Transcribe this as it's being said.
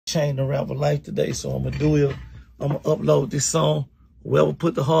changed the rapper life today, so I'm gonna do it. I'm gonna upload this song. Whoever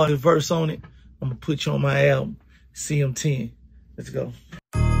put the hardest verse on it, I'm gonna put you on my album, CM10. Let's go.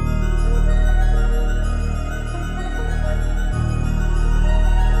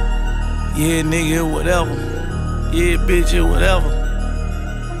 Yeah, nigga, whatever. Yeah, bitch, whatever.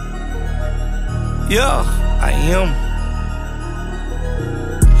 Yeah, I am.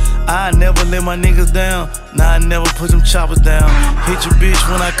 I never let my niggas down. Nah, I never put them choppers down. Hit your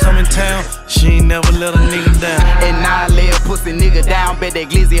bitch when I come in town. She ain't never let a nigga down. And now I lay a pussy nigga down. Bet that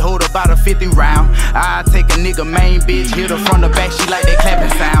glizzy hold about a 50 round. I take a nigga main bitch, hit her from the back, she like that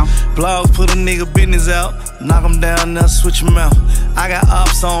clapping sound. Blogs put a nigga business out. Knock him down, now switch him out. I got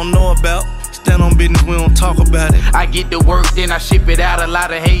ops I don't know about. Stand on business, we don't talk about it. I get the work, then I ship it out. A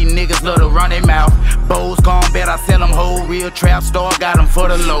lot of hating niggas love to run their mouth. Bows gone, bet I sell them whole. Real trap store, got them for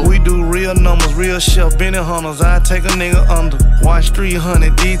the low. We do real numbers, real chef, Benny Hunters. I take a nigga under. Watch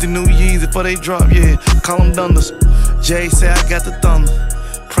 300, these the new Yeezy before they drop, yeah. Call them Dunders. Jay say I got the thunder.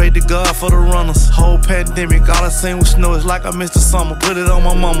 Pray to God for the runners. Whole pandemic, all I seen was snow. It's like I missed the summer. Put it on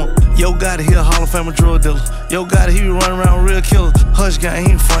my mama. Yo Gotti, he a Hall of Fame drug dealer. Yo Gotti, he be running around real killers. Hush gang,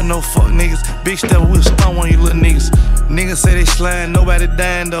 he ain't front no fuck niggas. Big step, we'll stun on you little niggas. Niggas say they slime, nobody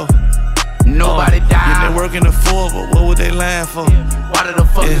dying though. Nobody dying. Yeah, they working the four, but what would they lying for? Why the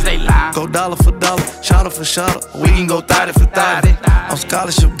fuck is they lying? Go dollar for dollar, shotter for shotter. We can go 30 for 30. I'm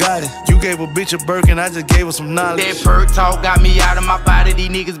scholarship got it. You gave a bitch a Birkin, I just gave her some knowledge. That perk talk got me out of my body. These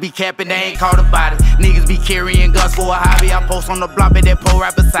niggas be capping, they ain't caught about it. Niggas be carrying guns for a hobby. I post on the block at that pole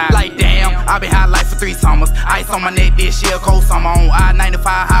right beside. Like damn, I been high life for 3 summers. Ice on my neck this year, cold summer on I-95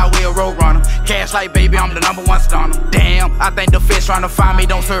 highway, a road runner. Cash like baby, I'm the #1 stunner. Damn, I think the fish trying to find me.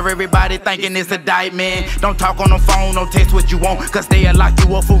 Don't serve everybody thinking it's a diet, man. Don't talk on the phone, don't text what you want, cause they'll lock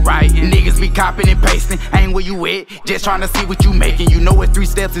you up for writing. Niggas be copying and pasting, ain't where you at, just trying to see what you making. You know what 3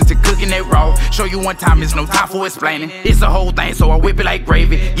 steps into cooking that raw. Show you one time, it's no time for explaining. It's a whole thing, so I whip it like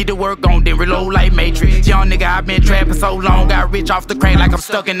gravy. Get the work on, then reload like Matrix. Young nigga, I been trapping so long, got rich off the crane like I'm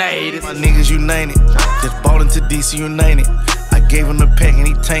stuck in the 80s. My niggas, you name it. Just ballin' to DC, you name it. I gave him the pack and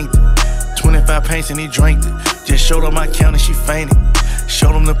he tanked it. 25 paints and he drank it. Just showed her my count and she fainted.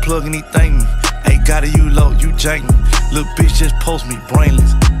 Showed him the plug and he thanked me. Hey, got it, you low, you jank me. Little bitch just post me,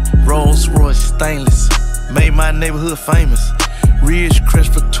 brainless. Rolls Royce, stainless. Made my neighborhood famous. Ridge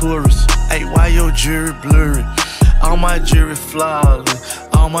crest for tourists. Hey, why your jewelry blurry? All my jewelry flawless.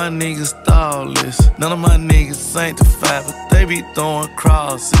 All my niggas thoughtless. None of my niggas sanctified, but they be throwing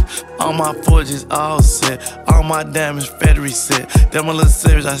crosses. All my forges all set. All my diamonds factory set. Them my little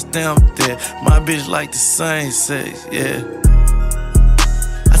savage, I stamped that. My bitch like the same sex, yeah.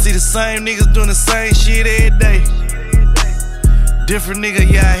 I see the same niggas doing the same shit every day. Different nigga,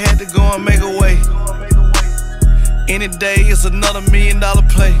 yeah, I had to go and make a way. Any day, it's another $1 million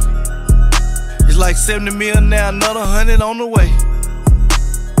play. It's like 70 mil now, another 100 on the way.